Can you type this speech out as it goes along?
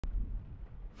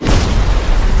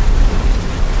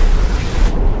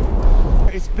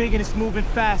big and it's moving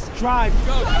fast. Drive.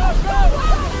 Go,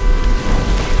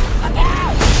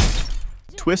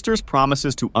 Twisters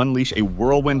promises to unleash a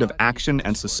whirlwind of action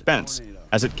and suspense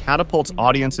as it catapults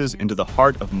audiences into the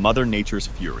heart of Mother Nature's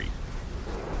fury.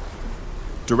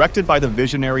 Directed by the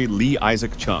visionary Lee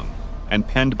Isaac Chung and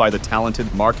penned by the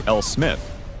talented Mark L. Smith,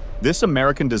 this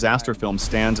American disaster film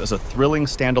stands as a thrilling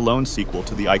standalone sequel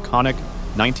to the iconic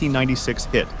 1996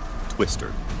 hit,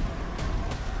 Twister.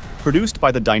 Produced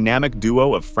by the dynamic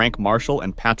duo of Frank Marshall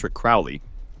and Patrick Crowley,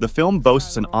 the film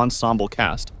boasts an ensemble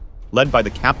cast led by the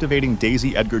captivating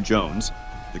Daisy Edgar-Jones,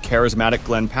 the charismatic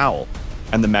Glen Powell,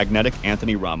 and the magnetic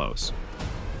Anthony Ramos.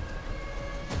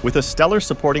 With a stellar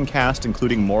supporting cast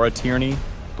including Maura Tierney,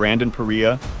 Brandon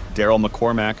Perea, Daryl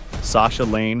McCormack, Sasha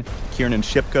Lane, Kiernan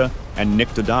Shipka, and Nik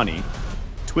Dodani,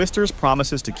 Twisters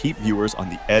promises to keep viewers on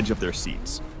the edge of their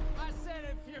seats.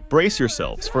 Brace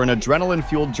yourselves for an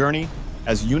adrenaline-fueled journey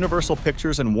as Universal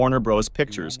Pictures and Warner Bros.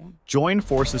 Pictures join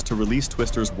forces to release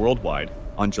Twisters worldwide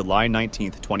on July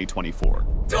 19, 2024.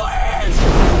 Twist!